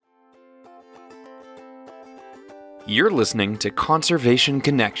You're listening to Conservation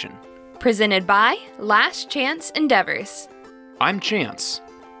Connection, presented by Last Chance Endeavors. I'm Chance.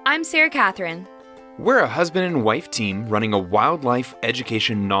 I'm Sarah Catherine. We're a husband and wife team running a wildlife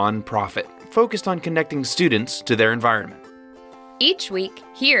education nonprofit focused on connecting students to their environment. Each week,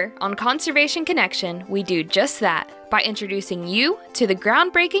 here on Conservation Connection, we do just that by introducing you to the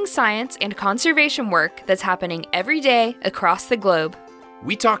groundbreaking science and conservation work that's happening every day across the globe.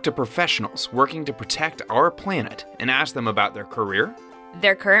 We talk to professionals working to protect our planet and ask them about their career,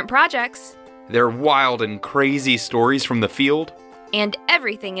 their current projects, their wild and crazy stories from the field, and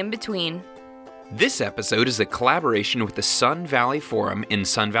everything in between. This episode is a collaboration with the Sun Valley Forum in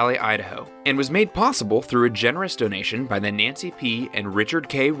Sun Valley, Idaho, and was made possible through a generous donation by the Nancy P. and Richard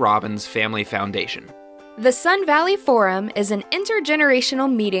K. Robbins Family Foundation. The Sun Valley Forum is an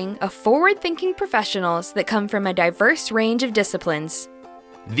intergenerational meeting of forward-thinking professionals that come from a diverse range of disciplines.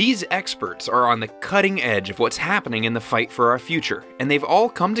 These experts are on the cutting edge of what's happening in the fight for our future, and they've all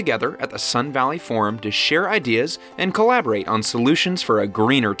come together at the Sun Valley Forum to share ideas and collaborate on solutions for a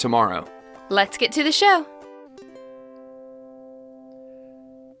greener tomorrow. Let's get to the show.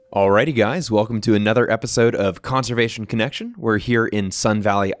 Alrighty guys, welcome to another episode of Conservation Connection. We're here in Sun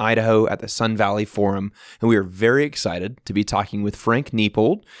Valley, Idaho at the Sun Valley Forum, and we are very excited to be talking with Frank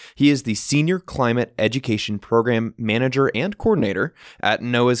Niepold. He is the Senior Climate Education Program Manager and Coordinator at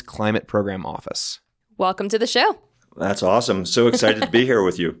NOAA's Climate Program Office. Welcome to the show. That's awesome. So excited to be here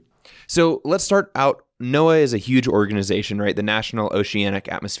with you. So let's start out. NOAA is a huge organization, right? The National Oceanic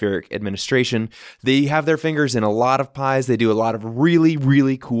Atmospheric Administration. They have their fingers in a lot of pies. They do a lot of really,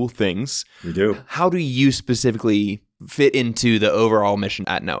 really cool things. We do. How do you specifically fit into the overall mission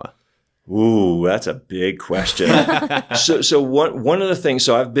at NOAA? Ooh, that's a big question. So one of the things,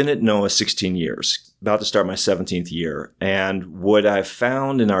 so I've been at NOAA 16 years, about to start my 17th year. And what I've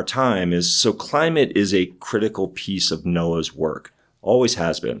found in our time is, so climate is a critical piece of NOAA's work, always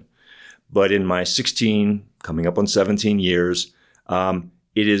has been. But in my 16, coming up on 17 years,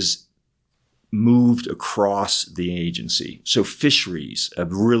 it is moved across the agency. So fisheries, a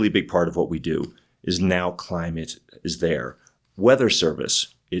really big part of what we do, is now climate is there. Weather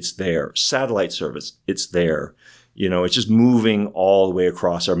service, it's there. Satellite service, it's there. You know, it's just moving all the way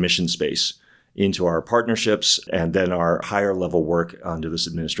across our mission space into our partnerships and then our higher level work under this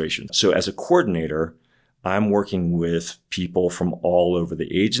administration. So as a coordinator, I'm working with people from all over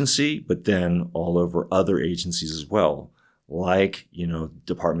the agency, but then all over other agencies as well, like,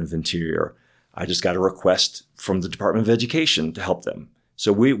 Department of Interior. I just got a request from the Department of Education to help them.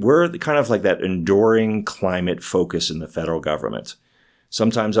 So we're kind of like that enduring climate focus in the federal government.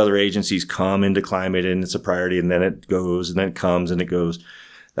 Sometimes other agencies come into climate and it's a priority, and then it goes, and then it comes and it goes.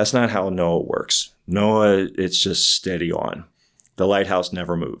 That's not how NOAA works. NOAA, it's just steady on. The lighthouse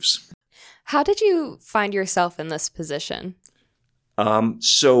never moves. How did you find yourself in this position?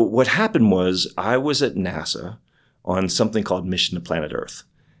 So what happened was I was at NASA on something called Mission to Planet Earth.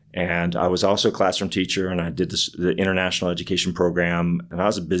 And I was also a classroom teacher, and I did the international education program, and I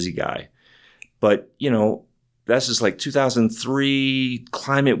was a busy guy. But, that's just like 2003,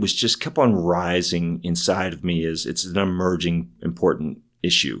 climate was just kept on rising inside of me as it's an emerging important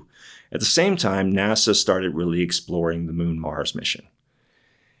issue. At the same time, NASA started really exploring the Moon-Mars mission.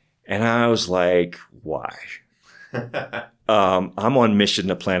 And I was like, why? I'm on mission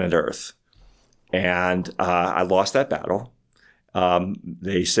to planet Earth. And I lost that battle.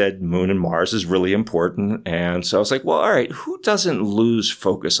 They said Moon and Mars is really important. And so I was like, well, all right, who doesn't lose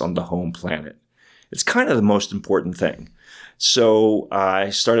focus on the home planet? It's kind of the most important thing. So I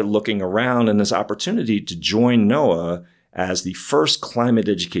started looking around, and this opportunity to join NOAA as the first climate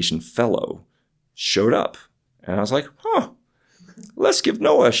education fellow showed up. And I was like, let's give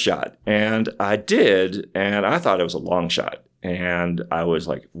NOAA a shot. And I did, and I thought it was a long shot. And I was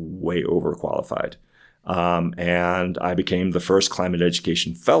like way overqualified. And I became the first climate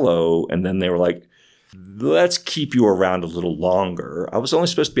education fellow. And then they were like, let's keep you around a little longer. I was only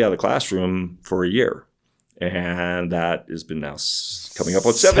supposed to be out of the classroom for a year. And that has been now coming up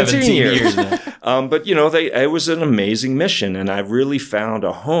on 17 years now. But, it was an amazing mission. And I really found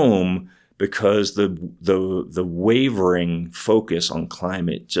a home because the wavering focus on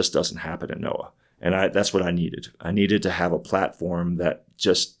climate just doesn't happen at NOAA. And that's what I needed. I needed to have a platform that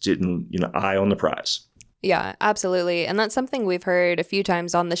just didn't, eye on the prize. Yeah, absolutely. And that's something we've heard a few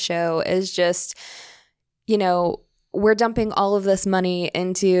times on the show is just, we're dumping all of this money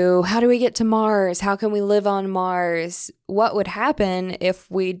into how do we get to Mars? How can we live on Mars? What would happen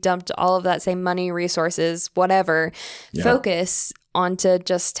if we dumped all of that same money, resources, whatever, focus onto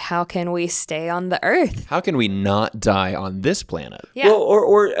just how can we stay on the earth? How can we not die on this planet? Yeah. Well,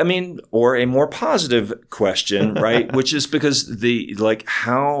 or a more positive question, right? Which is because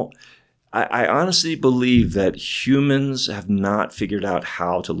I honestly believe that humans have not figured out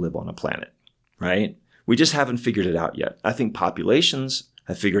how to live on a planet, right? We just haven't figured it out yet. I think populations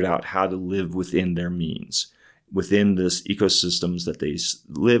have figured out how to live within their means, within this ecosystems that they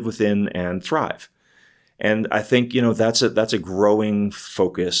live within and thrive. And I think, that's a growing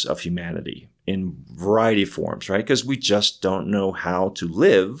focus of humanity in a variety of forms, right? Because we just don't know how to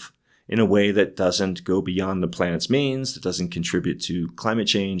live in a way that doesn't go beyond the planet's means, that doesn't contribute to climate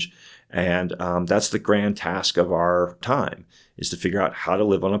change. And that's the grand task of our time, is to figure out how to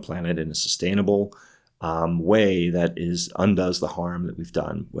live on a planet in a sustainable way that undoes the harm that we've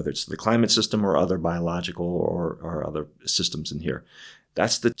done, whether it's the climate system or other biological or other systems in here.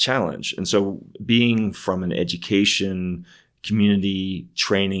 That's the challenge. And so being from an education, community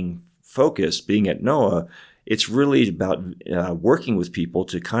training focus, being at NOAA, it's really about working with people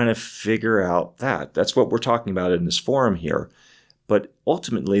to kind of figure out that. That's what we're talking about in this forum here. But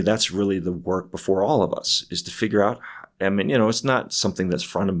ultimately, that's really the work before all of us, is to figure out, it's not something that's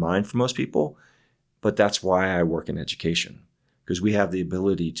front of mind for most people, but that's why I work in education, because we have the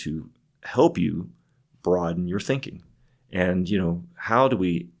ability to help you broaden your thinking. And, how do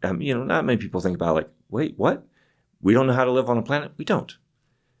we, not many people think about wait, what? We don't know how to live on a planet? We don't.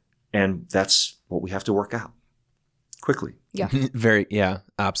 And that's what we have to work out quickly. Yeah.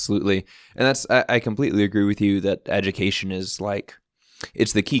 Absolutely. And I completely agree with you that education is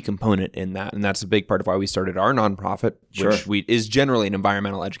it's the key component in that. And that's a big part of why we started our nonprofit, which is generally an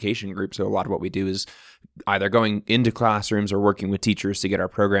environmental education group. So a lot of what we do is either going into classrooms or working with teachers to get our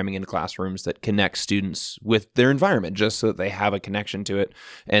programming into classrooms that connect students with their environment, just so that they have a connection to it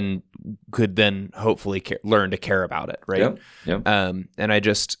and could then hopefully learn to care about it. Right. Yep. And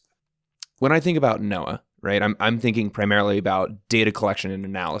when I think about NOAA, right, I'm thinking primarily about data collection and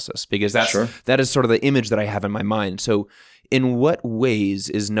analysis, because that is sort of the image that I have in my mind. So in what ways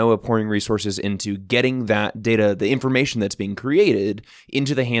is NOAA pouring resources into getting that data, the information that's being created,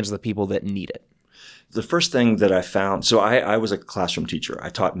 into the hands of the people that need it? The first thing that I found, so I was a classroom teacher. I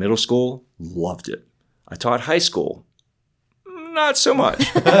taught middle school, loved it. I taught high school, not so much.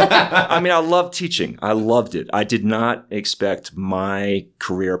 I loved teaching. I loved it. I did not expect my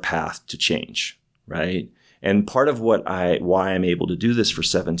career path to change, right? And part of why I'm able to do this for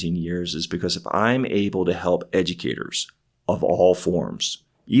 17 years is because if I'm able to help educators of all forms,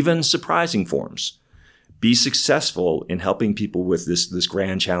 even surprising forms, be successful in helping people with this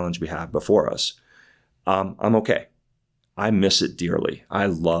grand challenge we have before us, I'm okay. I miss it dearly. I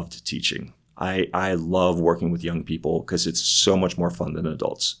loved teaching. I love working with young people because it's so much more fun than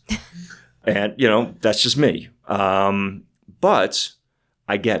adults. And, that's just me. But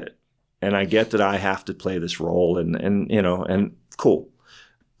I get it. And I get that I have to play this role and cool.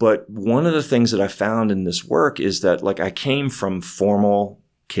 But one of the things that I found in this work is that I came from formal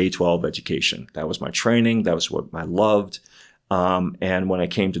K-12 education. That was my training. That was what I loved. And when I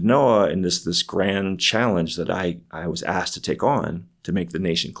came to NOAA and this grand challenge that I was asked to take on to make the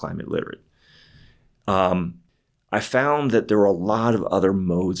nation climate literate, I found that there were a lot of other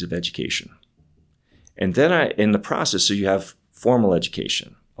modes of education. And then in the process, so you have formal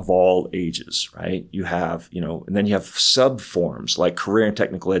education of all ages, right? You have, and then you have sub-forms like career and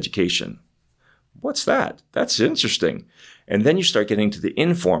technical education. What's that? That's interesting. And then you start getting to the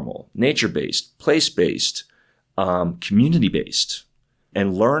informal, nature-based, place-based, community-based.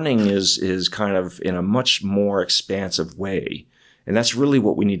 And learning is kind of in a much more expansive way. And that's really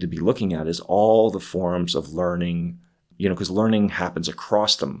what we need to be looking at, is all the forms of learning, because learning happens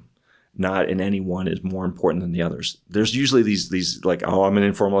across them. Not in any one is more important than the others. There's usually these I'm an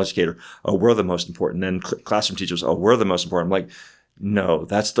informal educator. Oh, we're the most important. Then classroom teachers, oh, we're the most important. No,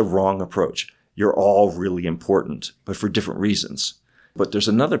 that's the wrong approach. You're all really important, but for different reasons. But there's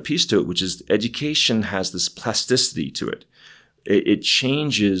another piece to it, which is education has this plasticity to it. It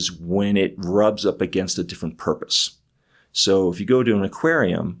changes when it rubs up against a different purpose. So if you go to an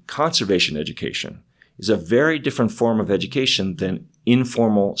aquarium, conservation education is a very different form of education than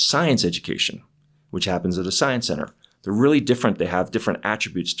informal science education, which happens at a science center. They're really different. They have different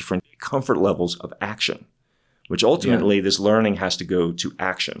attributes, different comfort levels of action, which ultimately this learning has to go to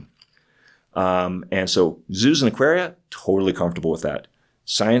action. And so zoos and aquaria, totally comfortable with that.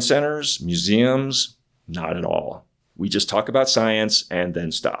 Science centers, museums, not at all. We just talk about science and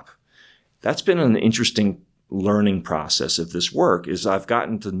then stop. That's been an interesting learning process of this work, is I've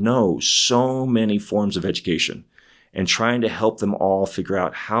gotten to know so many forms of education and trying to help them all figure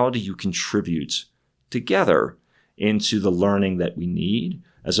out how do you contribute together into the learning that we need,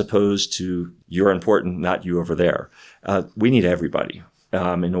 as opposed to you're important, not you over there. We need everybody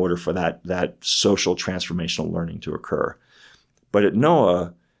in order for that social transformational learning to occur. But at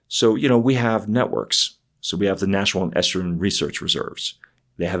NOAA, so, we have networks. So we have the National and Estuarine Research Reserves.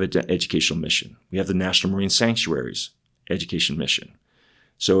 They have an educational mission. We have the National Marine Sanctuaries education mission.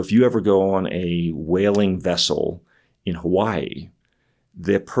 So if you ever go on a whaling vessel in Hawaii,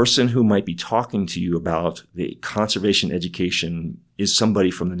 the person who might be talking to you about the conservation education is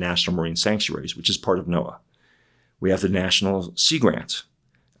somebody from the National Marine Sanctuaries, which is part of NOAA. We have the National Sea Grant,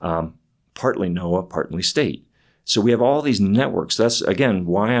 partly NOAA, partly state. So we have all these networks. That's, again,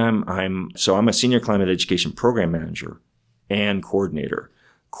 why I'm a senior climate education program manager and coordinator.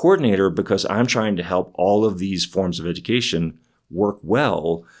 Coordinator because I'm trying to help all of these forms of education work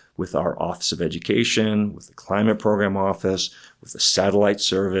well with our Office of Education, with the Climate Program Office, with the Satellite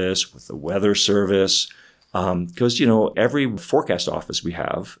Service, with the Weather Service. Because, every forecast office we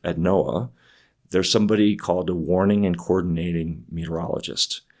have at NOAA, there's somebody called a warning and coordinating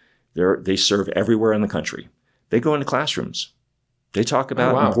meteorologist. They serve everywhere in the country. They go into classrooms. They talk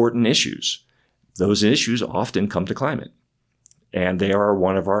about important issues. Those issues often come to climate. And they are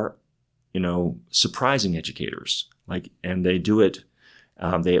one of our, surprising educators. And they do it.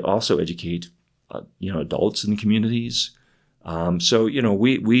 They also educate, adults in communities. So,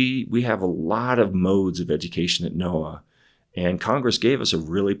 we have a lot of modes of education at NOAA. And Congress gave us a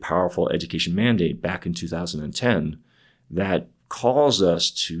really powerful education mandate back in 2010 that calls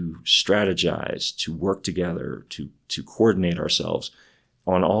us to strategize, to work together, to coordinate ourselves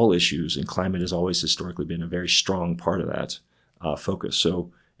on all issues. And climate has always historically been a very strong part of that focus.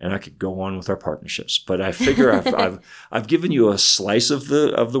 So, and I could go on with our partnerships, but I figure I've given you a slice of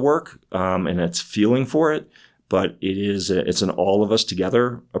the work, and it's feeling for it. But it's an all of us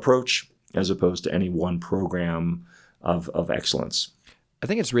together approach as opposed to any one program of excellence. I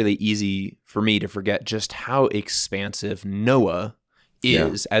think it's really easy for me to forget just how expansive NOAA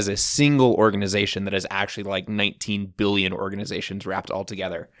is as a single organization that is actually like 19 billion organizations wrapped all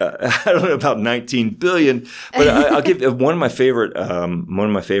together. I don't know about 19 billion, but I'll give one of my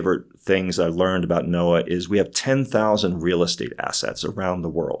favorite things I learned about NOAA is we have 10,000 real estate assets around the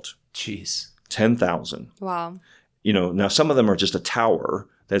world. Jeez. 10,000. Wow. Now some of them are just a tower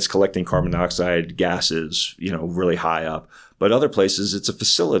that's collecting carbon dioxide gases, really high up. But other places, it's a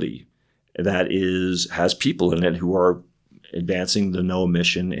facility that has people in it who are advancing the NOAA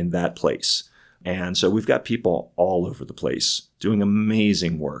mission in that place. And so we've got people all over the place doing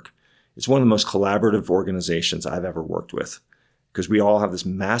amazing work. It's one of the most collaborative organizations I've ever worked with because we all have this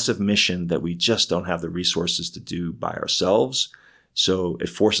massive mission that we just don't have the resources to do by ourselves. So it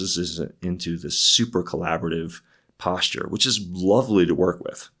forces us into this super collaborative posture, which is lovely to work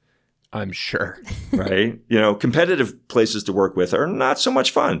with. I'm sure. Right? Competitive places to work with are not so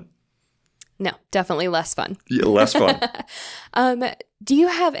much fun. No, definitely less fun. Yeah, less fun. Do you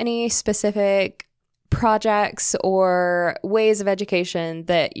have any specific projects or ways of education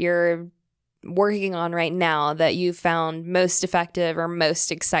that you're working on right now that you found most effective or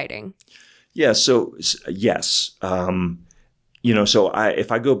most exciting? Yeah. So yes.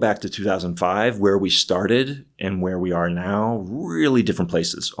 If I go back to 2005, where we started and where we are now, really different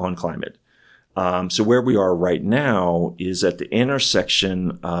places on climate. So where we are right now is at the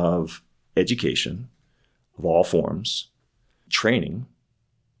intersection of education of all forms, training,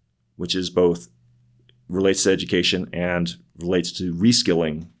 which is both relates to education and relates to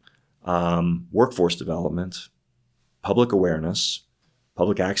reskilling, workforce development, public awareness,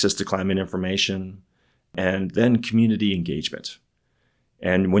 public access to climate information, and then community engagement.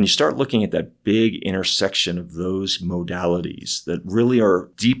 And when you start looking at that big intersection of those modalities that really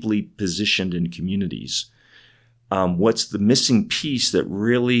are deeply positioned in communities, what's the missing piece that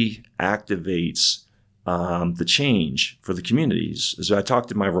really activates the change for the communities? As I talked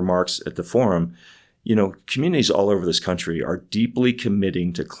in my remarks at the forum, communities all over this country are deeply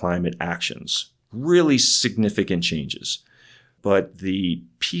committing to climate actions, really significant changes. But the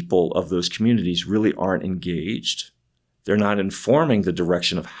people of those communities really aren't engaged. They're not informing the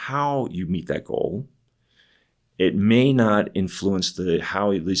direction of how you meet that goal. It may not influence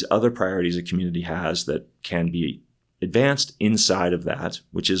how these other priorities a community has that can be advanced inside of that,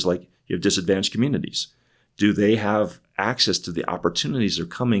 which is like you have disadvantaged communities. Do they have access to the opportunities that are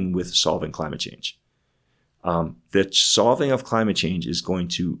coming with solving climate change? The solving of climate change is going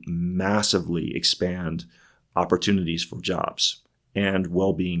to massively expand opportunities for jobs and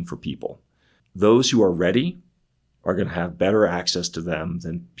well-being for people. Those who are ready are going to have better access to them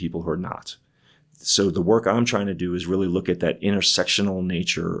than people who are not. So the work I'm trying to do is really look at that intersectional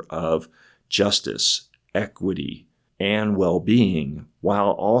nature of justice, equity, and well-being while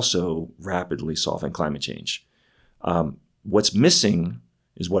also rapidly solving climate change. What's missing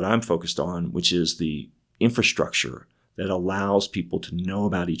is what I'm focused on, which is the infrastructure that allows people to know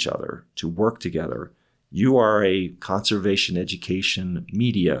about each other, to work together. You are a conservation education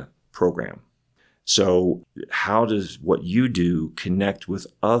media program. So how does what you do connect with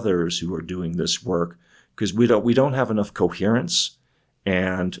others who are doing this work? Because we don't have enough coherence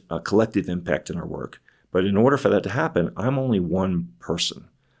and a collective impact in our work. But in order for that to happen, I'm only one person.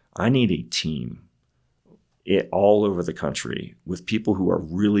 I need a team all over the country with people who are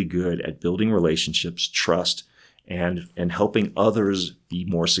really good at building relationships, trust, and helping others be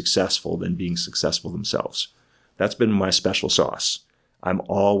more successful than being successful themselves. That's been my special sauce. I'm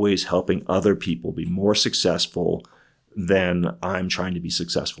always helping other people be more successful than I'm trying to be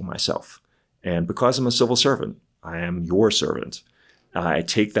successful myself. And because I'm a civil servant, I am your servant. I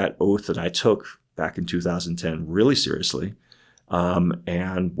take that oath that I took back in 2010 really seriously.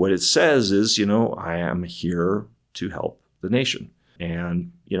 And what it says is, I am here to help the nation.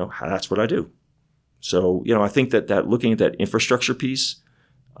 And, that's what I do. So, I think that looking at that infrastructure piece,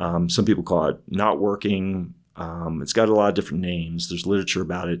 some people call it not working. It's got a lot of different names. There's literature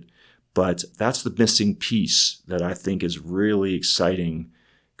about it. But that's the missing piece that I think is really exciting,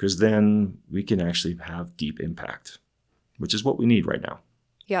 because then we can actually have deep impact, which is what we need right now.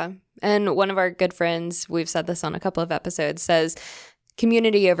 Yeah. And one of our good friends, we've said this on a couple of episodes, says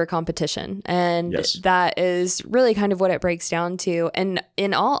community over competition. And Yes. that is really kind of what it breaks down to. And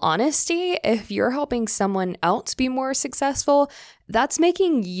in all honesty, if you're helping someone else be more successmo, that's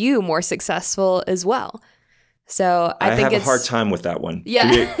making you more successful as well. So I think have a hard time with that one.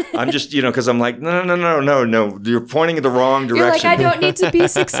 Yeah. I'm just, because I'm like, no. You're pointing in the wrong direction. You're like, I don't need to be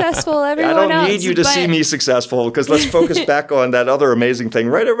successful. Everyone I don't else, need you to see me successful, because let's focus back on that other amazing thing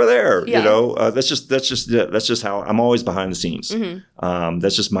right over there. Yeah. That's just how I'm always behind the scenes. Mm-hmm.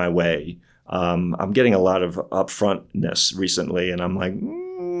 That's just my way. I'm getting a lot of upfrontness recently, and I'm like,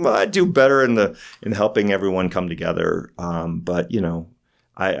 I do better in helping everyone come together. But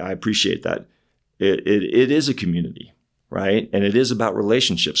I appreciate that. It is a community, right? And it is about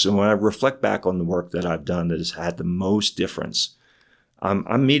relationships. And when I reflect back on the work that I've done that has had the most difference,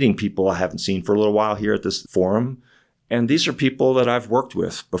 I'm meeting people I haven't seen for a little while here at this forum. And these are people that I've worked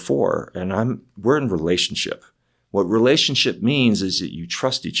with before, and we're in relationship. What relationship means is that you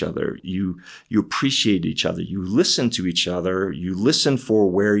trust each other, you appreciate each other, you listen to each other, you listen for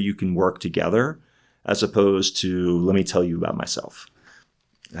where you can work together, as opposed to, let me tell you about myself.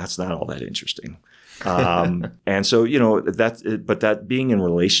 That's not all that interesting. And so, but that being in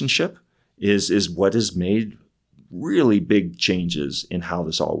relationship is what has made really big changes in how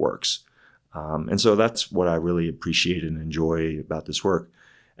this all works. And so that's what I really appreciate and enjoy about this work.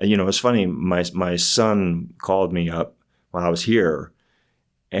 And, it's funny, my son called me up while I was here,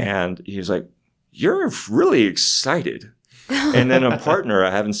 and he was like, "You're really excited." And then a partner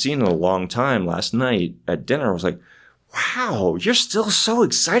I haven't seen in a long time last night at dinner was like, "Wow, you're still so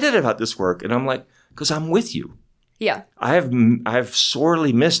excited about this work." And I'm like, because I'm with you. Yeah. I've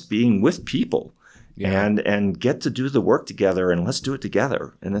sorely missed being with people and get to do the work together, and let's do it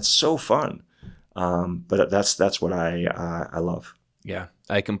together. And it's so fun. But that's what I love. Yeah,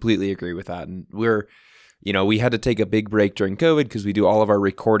 I completely agree with that. And we had to take a big break during COVID because we do all of our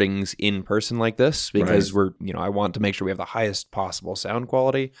recordings in person like this because I want to make sure we have the highest possible sound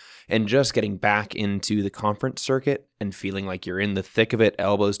quality, and just getting back into the conference circuit and feeling like you're in the thick of it,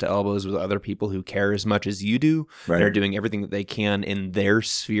 elbows to elbows with other people who care as much as you do and are doing everything that they can in their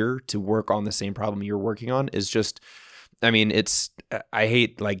sphere to work on the same problem you're working on is just, I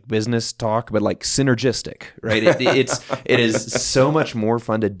hate like business talk, but like synergistic, right? It is so much more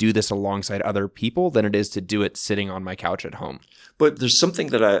fun to do this alongside other people than it is to do it sitting on my couch at home. But there's something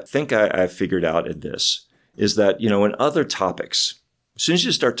that I think I figured out in this is that, in other topics, as soon as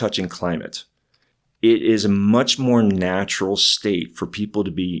you start touching climate, it is a much more natural state for people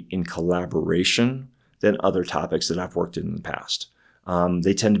to be in collaboration than other topics that I've worked in the past.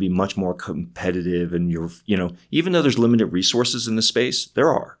 They tend to be much more competitive, and even though there's limited resources in the space, there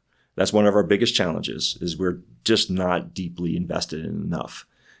are. That's one of our biggest challenges, is we're just not deeply invested in enough.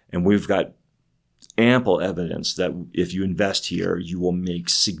 And we've got ample evidence that if you invest here, you will make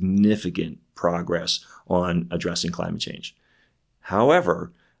significant progress on addressing climate change.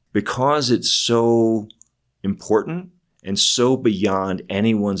 However, because it's so important and so beyond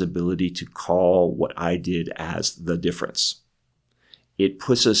anyone's ability to call what I did as the difference, it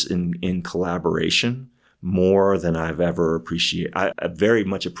puts us in collaboration more than I've ever appreciated. I very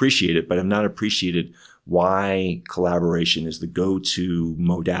much appreciate it, but I'm not appreciated why collaboration is the go-to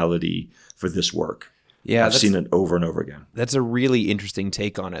modality for this work. Yeah, I've seen it over and over again. That's a really interesting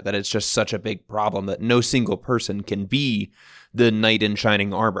take on it, that it's just such a big problem that no single person can be the knight in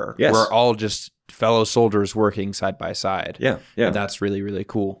shining armor. Yes. We're all just fellow soldiers working side by side. Yeah. And that's really, really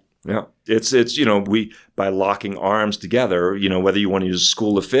cool. Yeah. It's we, by locking arms together, whether you want to use a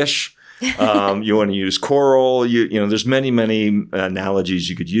school of fish, you want to use coral, there's many, many analogies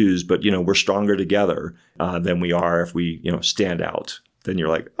you could use, but, we're stronger together than we are if we, stand out. Then you're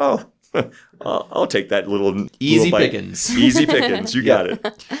like, oh, I'll take that little easy bite. Pickings. Easy pickings. You got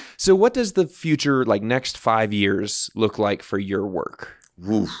it. So what does the future, like next 5 years, look like for your work?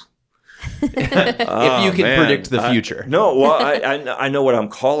 Oof. If you can predict the future. I know what I'm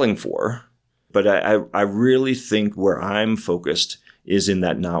calling for, but I really think where I'm focused is in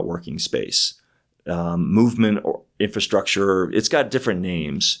that not working space. Movement or infrastructure, it's got different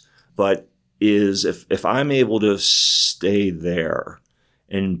names, but if I'm able to stay there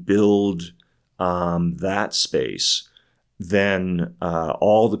and build that space, then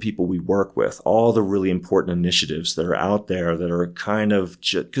all the people we work with, all the really important initiatives that are out there that are kind of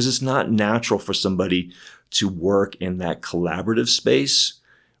because it's not natural for somebody to work in that collaborative space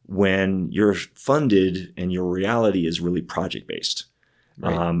when you're funded and your reality is really project-based.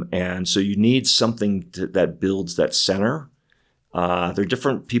 Right. And so you need something that builds that center. There are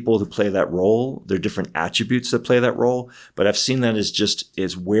different people that play that role. There are different attributes that play that role. But I've seen that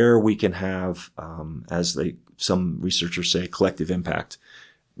as where we can have, some researchers say, collective impact.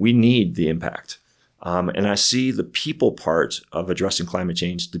 We need the impact. And I see the people part of addressing climate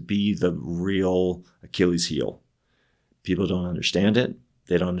change to be the real Achilles heel. People don't understand it.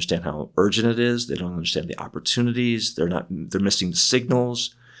 They don't understand how urgent it is. They don't understand the opportunities. They're missing the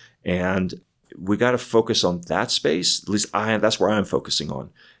signals. And we got to focus on that space. At least that's where I'm focusing on.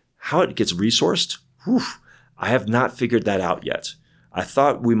 How it gets resourced, I have not figured that out yet. I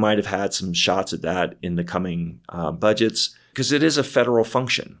thought we might have had some shots at that in the coming budgets because it is a federal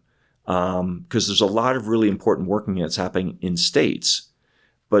function. Because there's a lot of really important work that's happening in states,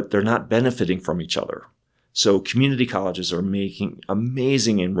 but they're not benefiting from each other. So community colleges are making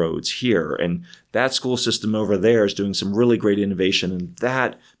amazing inroads here, and that school system over there is doing some really great innovation, and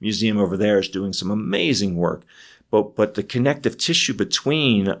that museum over there is doing some amazing work. But the connective tissue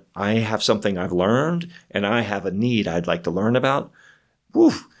between I have something I've learned and I have a need I'd like to learn about,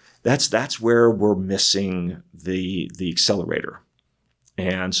 that's where we're missing the accelerator.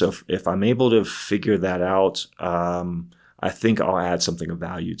 And so if I'm able to figure that out, I think I'll add something of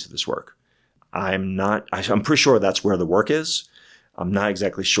value to this work. I'm pretty sure that's where the work is. I'm not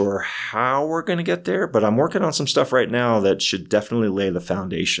exactly sure how we're going to get there, but I'm working on some stuff right now that should definitely lay the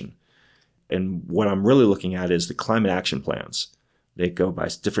foundation. And what I'm really looking at is the climate action plans. They go by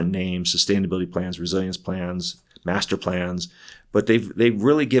different names: sustainability plans, resilience plans, master plans. But they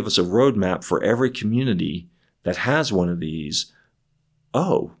really give us a roadmap for every community that has one of these.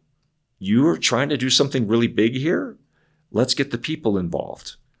 Oh, you're trying to do something really big here? Let's get the people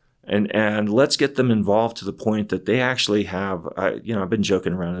involved. And let's get them involved to the point that they actually have, I've been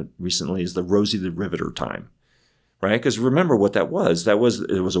joking around it recently, is the Rosie the Riveter time, right? Because remember what that was. It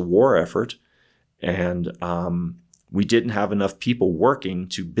was a war effort, and we didn't have enough people working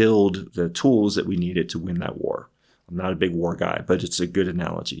to build the tools that we needed to win that war. I'm not a big war guy, but it's a good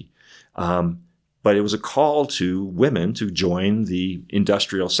analogy. But it was a call to women to join the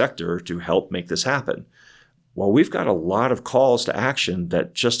industrial sector to help make this happen. Well, we've got a lot of calls to action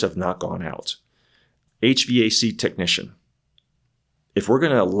that just have not gone out. HVAC technician. If we're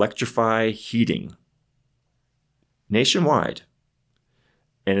going to electrify heating nationwide,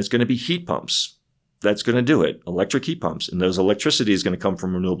 and it's going to be heat pumps, that's going to do it, electric heat pumps, and those electricity is going to come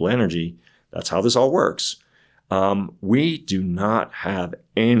from renewable energy. That's how this all works. We do not have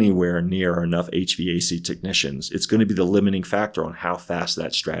anywhere near enough HVAC technicians. It's going to be the limiting factor on how fast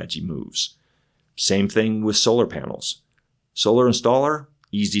that strategy moves. Same thing with solar panels. Solar installer,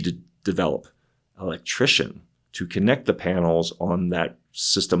 easy to develop. Electrician, to connect the panels on that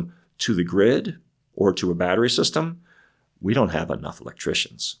system to the grid or to a battery system, we don't have enough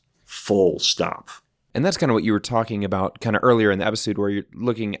electricians. Full stop. And that's kind of what you were talking about kind of earlier in the episode, where you're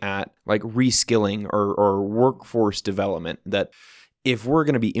looking at like reskilling or workforce development, that if we're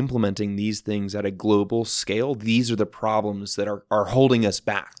going to be implementing these things at a global scale, these are the problems that are holding us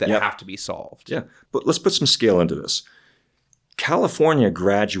back that have to be solved. Yeah, but let's put some scale into this. California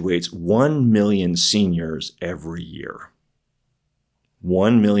graduates 1 million seniors every year.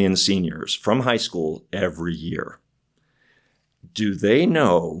 1 million seniors from high school every year. Do they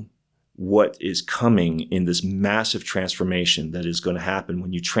know what is coming in this massive transformation that is going to happen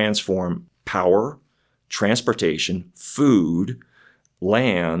when you transform power, transportation, food,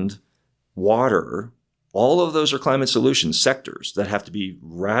 land, water, All of those are climate solutions sectors that have to be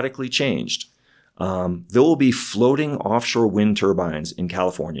radically changed. There will be floating offshore wind turbines in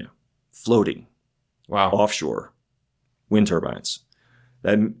California. Floating. Wow. Offshore wind turbines.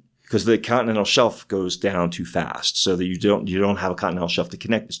 Because the continental shelf goes down too fast, so that you don't have a continental shelf to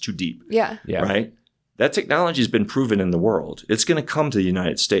connect. It's too deep. Yeah. Right? That technology has been proven in the world. It's going to come to the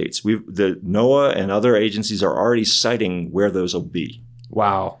United States. The NOAA and other agencies are already citing where those will be.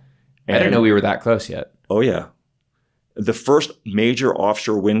 Wow. I didn't know we were that close yet. Oh, yeah. The first major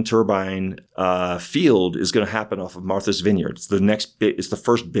offshore wind turbine field is going to happen off of Martha's Vineyard. It's the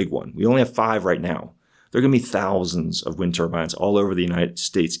first big one. We only have 5 right now. There are going to be thousands of wind turbines all over the United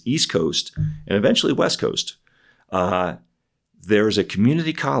States, East Coast, and eventually West Coast. There's a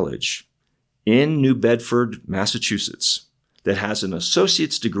community college in New Bedford, Massachusetts, that has an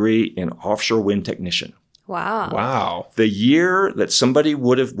associate's degree in offshore wind technician. Wow. Wow. The year that somebody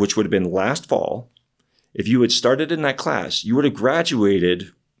which would have been last fall, if you had started in that class, you would have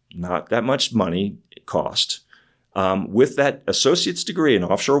graduated, not that much money it cost, with that associate's degree in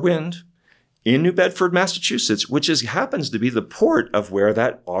offshore wind in New Bedford, Massachusetts, which happens to be the port of where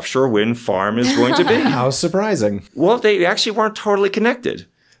that offshore wind farm is going to be. How surprising. Well, they actually weren't totally connected.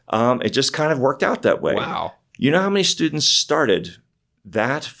 It just kind of worked out that way. Wow. You know how many students started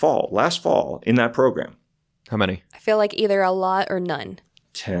last fall in that program? How many? I feel like either a lot or none.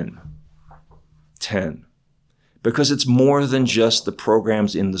 10. Because it's more than just the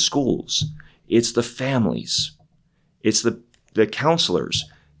programs in the schools. It's the families. It's the counselors.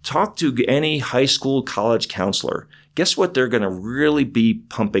 Talk to any high school, college counselor. Guess what they're going to really be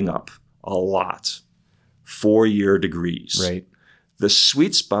pumping up a lot? 4-year degrees. Right. The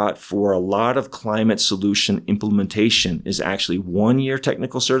sweet spot for a lot of climate solution implementation is actually 1-year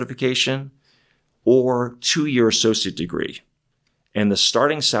technical certification or 2-year associate degree. And the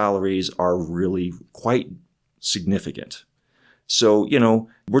starting salaries are really quite significant. So,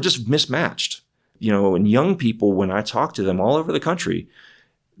 we're just mismatched. And young people, when I talk to them all over the country,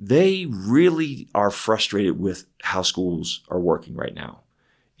 they really are frustrated with how schools are working right now.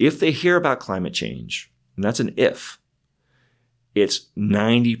 If they hear about climate change, and that's an if, it's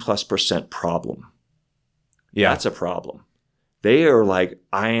 90+% problem. Yeah. That's a problem. They are like,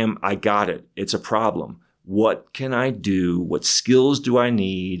 I got it. It's a problem. What can I do? What skills do I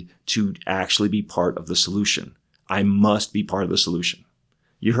need to actually be part of the solution? I must be part of the solution.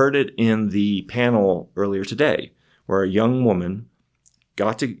 You heard it in the panel earlier today, where a young woman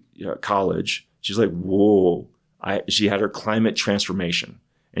got to college. She's like, whoa. She had her climate transformation.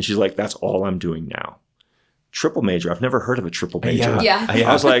 And she's like, that's all I'm doing now. Triple major. I've never heard of a triple major. Yeah.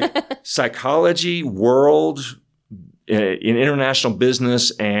 I was like, psychology, world, in international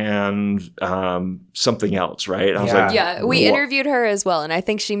business, and something else, right? I was like, yeah, we interviewed her as well, and I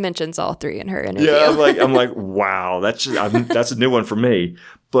think she mentions all 3 in her interview. Yeah, I'm like, wow, that's a new one for me.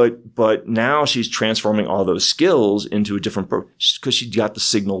 But now she's transforming all those skills into a different because she got the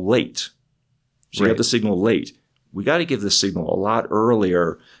signal late. She got the signal late. We got to give the signal a lot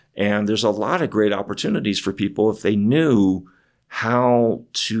earlier, and there's a lot of great opportunities for people if they knew how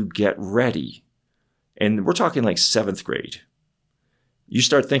to get ready. And we're talking like 7th grade. You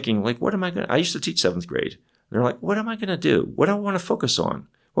start thinking like, I used to teach 7th grade. They're like, what am I going to do? What do I want to focus on?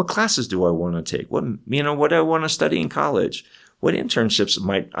 What classes do I want to take? What do I want to study in college? What internships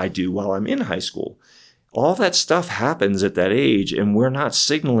might I do while I'm in high school? All that stuff happens at that age, and we're not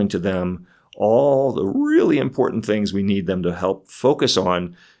signaling to them all the really important things we need them to help focus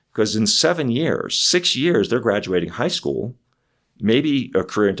on, because in 6 years, they're graduating high school, maybe a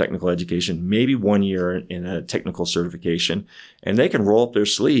career in technical education, maybe 1 year in a technical certification, and they can roll up their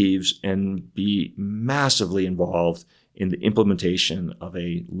sleeves and be massively involved in the implementation of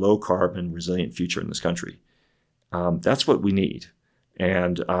a low carbon resilient future in this country. That's what we need.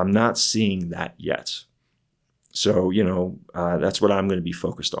 And I'm not seeing that yet. So, that's what I'm going to be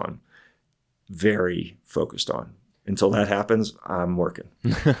focused on. Very focused on. Until that happens, I'm working.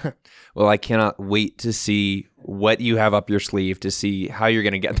 Well, I cannot wait to see what you have up your sleeve, to see how you're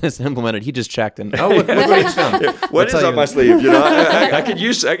going to get this implemented. He just checked and, look what I just found. What is up my sleeve? I could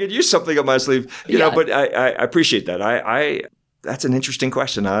use something up my sleeve, but I appreciate that. That's an interesting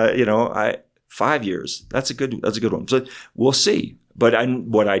question. 5 years, that's a good one. So we'll see. But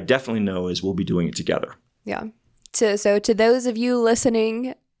what I definitely know is we'll be doing it together. Yeah. So to those of you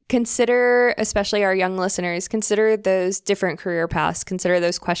listening, consider, especially our young listeners, consider those different career paths. Consider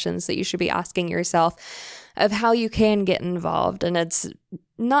those questions that you should be asking yourself of how you can get involved. And it's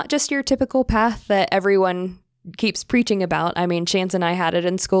not just your typical path that everyone keeps preaching about. I mean, Chance and I had it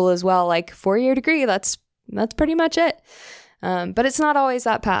in school as well, like 4-year degree. That's pretty much it. But it's not always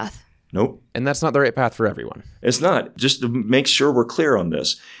that path. Nope. And that's not the right path for everyone. It's not. Just to make sure we're clear on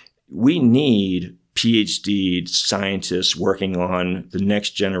this, we need PhD scientists working on the next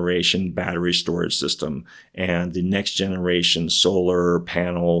generation battery storage system and the next generation solar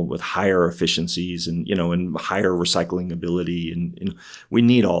panel with higher efficiencies and, and higher recycling ability. And we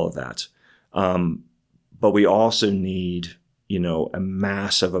need all of that. But we also need, a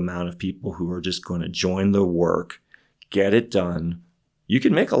massive amount of people who are just going to join the work, get it done. You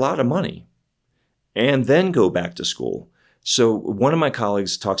can make a lot of money and then go back to school. So one of my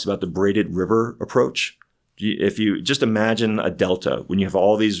colleagues talks about the braided river approach. If you just imagine a delta, when you have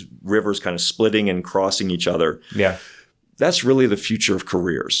all these rivers kind of splitting and crossing each other, that's really the future of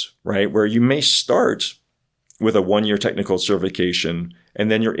careers, right? Where you may start with a 1-year technical certification,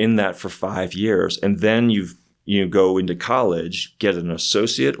 and then you're in that for 5 years, and then you go into college, get an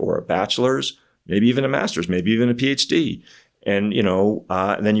associate or a bachelor's, maybe even a master's, maybe even a PhD, and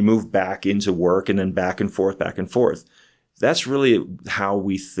and then you move back into work, and then back and forth, back and forth. That's really how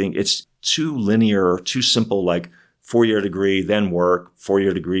we think. It's too linear, too simple, like 4-year degree, then work,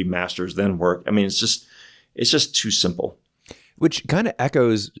 4-year degree, master's, then work. I mean, it's just too simple. Which kind of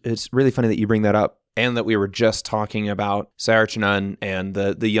echoes, it's really funny that you bring that up, and that we were just talking about Sayarchanan and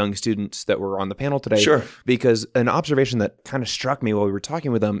the young students that were on the panel today. Sure. Because an observation that kind of struck me while we were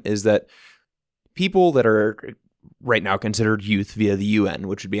talking with them is that people that are right now considered youth via the UN,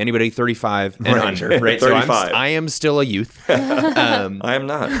 which would be anybody 35 and under, right? 35. So I am still a youth. I am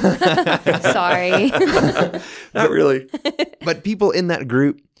not. Sorry. Not really. But people in that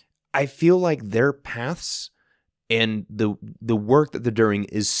group, I feel like their paths and the work that they're doing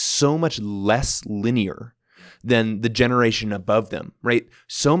is so much less linear than the generation above them, right?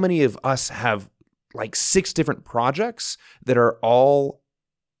 So many of us have like 6 different projects that are all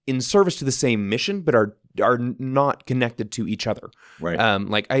in service to the same mission, but are not connected to each other. Right.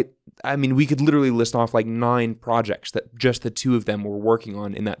 I mean, we could literally list off like 9 projects that just the 2 of them were working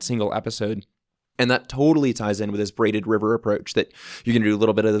on in that single episode. And that totally ties in with this braided river approach that you're going to do a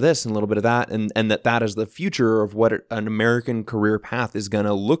little bit of this and a little bit of that. And that is the future of what an American career path is going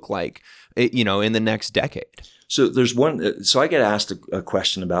to look like, in the next decade. So I get asked a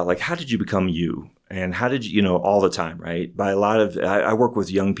question about like, how did you become you? And how did you, all the time, right? I work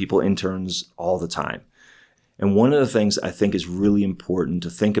with young people, interns all the time. And one of the things I think is really important to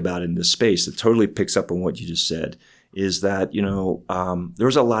think about in this space that totally picks up on what you just said is that, there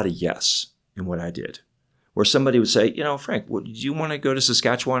was a lot of yes in what I did. Where somebody would say, Frank, do you want to go to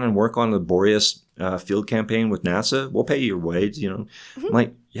Saskatchewan and work on the Boreas field campaign with NASA? We'll pay you your wage, Mm-hmm. I'm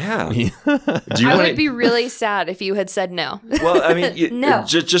like, yeah. I would be really sad if you had said no. Well, I mean, no.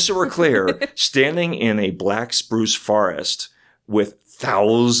 Just so we're clear, standing in a black spruce forest with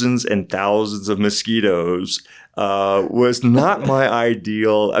thousands and thousands of mosquitoes was not my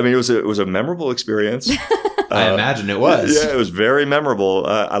ideal. I mean, it was a memorable experience. I imagine it was. Yeah, it was very memorable.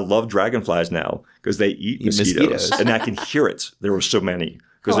 I love dragonflies now because they eat mosquitoes, and I can hear it. There were so many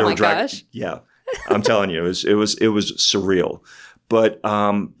because there were gosh. Yeah, I'm telling you, it was surreal. But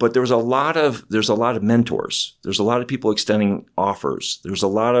there's a lot of mentors. There's a lot of people extending offers. There's a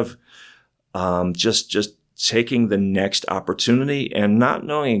lot of just taking the next opportunity and not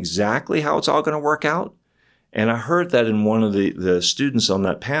knowing exactly how it's all going to work out. And I heard that in one of the students on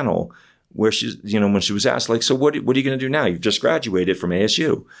that panel, where she's, when she was asked, like, so what are you going to do now? You've just graduated from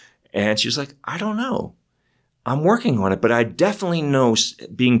ASU. And she was like, I don't know. I'm working on it, but I definitely know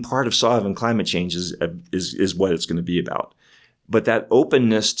being part of solving climate change is what it's going to be about. But that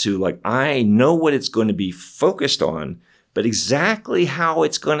openness to like, I know what it's going to be focused on, but exactly how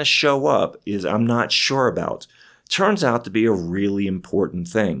it's going to show up is I'm not sure about. Turns out to be a really important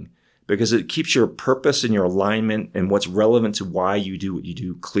thing because it keeps your purpose and your alignment and what's relevant to why you do what you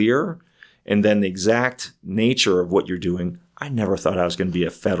do clear. And then the exact nature of what you're doing. I never thought I was going to be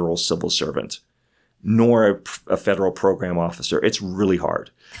a federal civil servant, nor a federal program officer. It's really hard.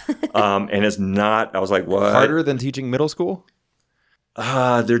 And it's not, I was like, what? Harder than teaching middle school?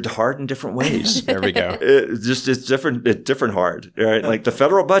 They're hard in different ways. There we go. It's different. It's different hard, right? Like the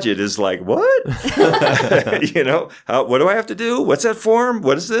federal budget is like, what? What do I have to do? What's that form?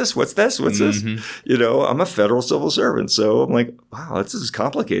 What is this? What's this? What's this? I'm a federal civil servant. So I'm like, wow, this is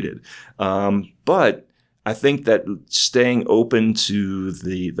complicated. But I think that staying open to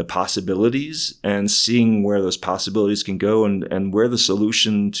the possibilities and seeing where those possibilities can go and where the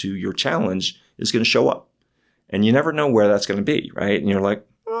solution to your challenge is going to show up. And you never know where that's going to be, right? And you're like,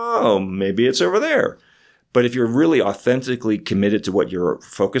 oh, maybe it's over there. But if you're really authentically committed to what you're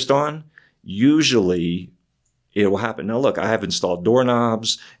focused on, usually it will happen. Now, look, I have installed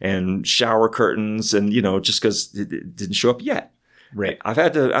doorknobs and shower curtains and, just because it didn't show up yet. Right. I've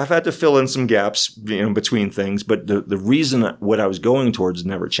had to fill in some gaps, between things, but the reason what I was going towards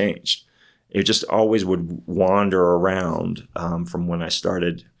never changed. It just always would wander around from when I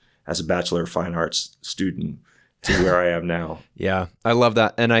started as a Bachelor of Fine Arts student to where I am now. Yeah, I love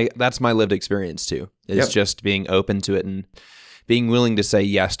that. And that's my lived experience too, is just being open to it and being willing to say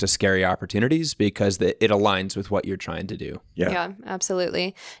yes to scary opportunities because it aligns with what you're trying to do. Yeah,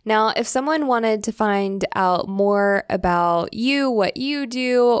 absolutely. Now, if someone wanted to find out more about you, what you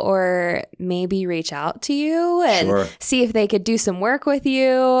do, or maybe reach out to you and see if they could do some work with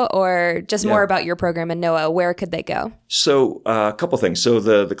you or just more about your program in NOAA, where could they go? So a couple things. So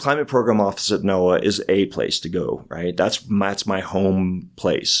the Climate Program Office at NOAA is a place to go, right? That's my home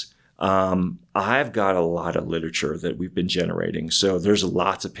place. I've got a lot of literature that we've been generating. So there's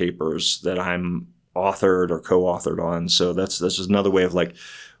lots of papers that I'm authored or co-authored on. So that's just another way of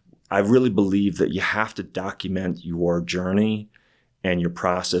I really believe that you have to document your journey and your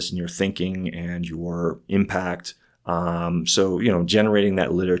process and your thinking and your impact. So, generating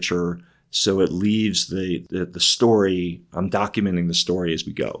that literature so it leaves the story. I'm documenting the story as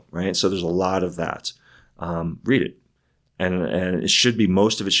we go, right? So there's a lot of that. Read it. And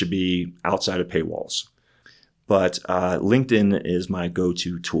most of it should be outside of paywalls. But LinkedIn is my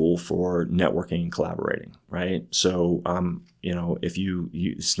go-to tool for networking and collaborating, right? So, if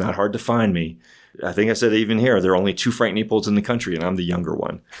it's not hard to find me. I think I said even here, there are only 2 Frank Niepolds in the country, and I'm the younger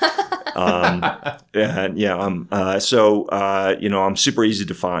one. I'm super easy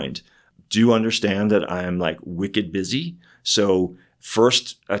to find. Do understand that I'm wicked busy. So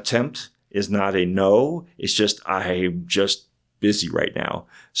first attempt is not a no. It's just I'm just busy right now.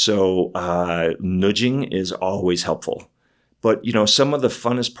 So nudging is always helpful. But some of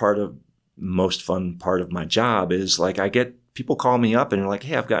the most fun part of my job is I get people call me up and they're like,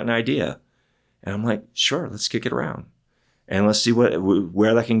 "Hey, I've got an idea," and I'm like, "Sure, let's kick it around and let's see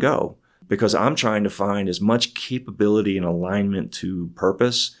where that can go." Because I'm trying to find as much capability and alignment to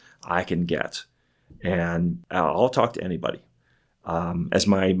purpose I can get, and I'll talk to anybody. As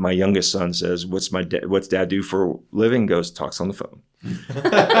my youngest son says, what's dad do for a living? Talks on the phone.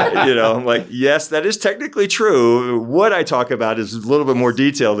 I'm like, yes, that is technically true. What I talk about is a little bit more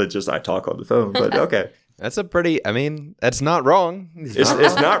detailed than just I talk on the phone, but okay. That's that's not wrong.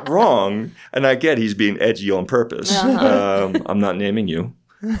 It's not wrong. And I get he's being edgy on purpose. I'm not naming you.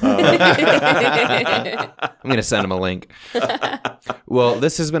 I'm going to send him a link. Well,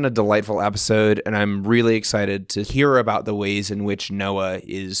 this has been a delightful episode, and I'm really excited to hear about the ways in which NOAA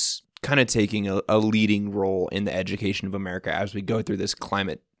is kind of taking a leading role in the education of America as we go through this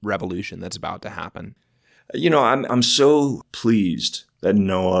climate revolution that's about to happen. I'm so pleased that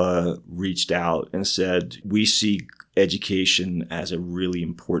NOAA reached out and said, we see education as a really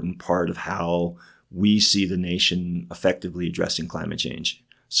important part of how we see the nation effectively addressing climate change.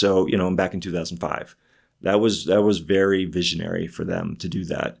 So, back in 2005, that was very visionary for them to do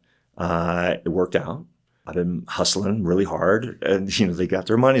that. It worked out. I've been hustling really hard, and they got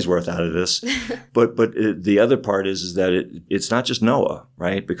their money's worth out of this. but the other part is that it's not just NOAA,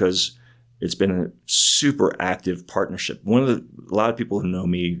 right? Because it's been a super active partnership. A lot of people who know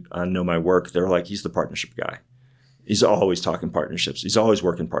me know my work. They're like, he's the partnership guy. He's always talking partnerships. He's always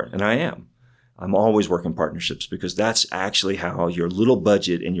working and I am. I'm always working partnerships because that's actually how your little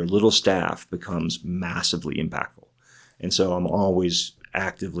budget and your little staff becomes massively impactful. And so I'm always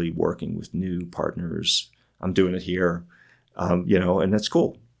actively working with new partners. I'm doing it here, and that's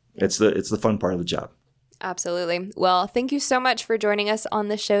cool. It's the fun part of the job. Absolutely. Well, thank you so much for joining us on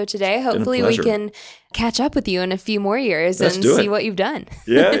the show today. Hopefully we can catch up with you in a few more years and see what you've done.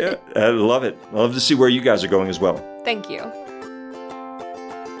 Yeah. I love it. I love to see where you guys are going as well. Thank you.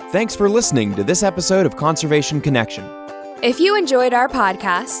 Thanks for listening to this episode of Conservation Connection. If you enjoyed our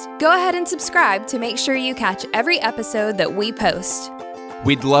podcast, go ahead and subscribe to make sure you catch every episode that we post.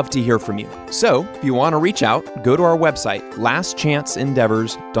 We'd love to hear from you. So if you want to reach out, go to our website,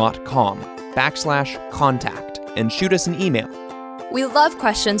 lastchanceendeavors.com/contact and shoot us an email. We love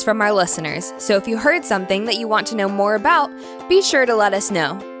questions from our listeners, so if you heard something that you want to know more about, be sure to let us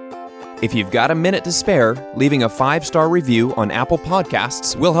know. If you've got a minute to spare, leaving a 5-star review on Apple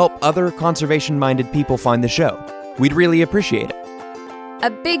Podcasts will help other conservation-minded people find the show. We'd really appreciate it.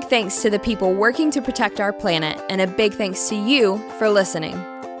 A big thanks to the people working to protect our planet, and a big thanks to you for listening.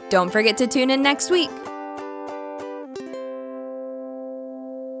 Don't forget to tune in next week.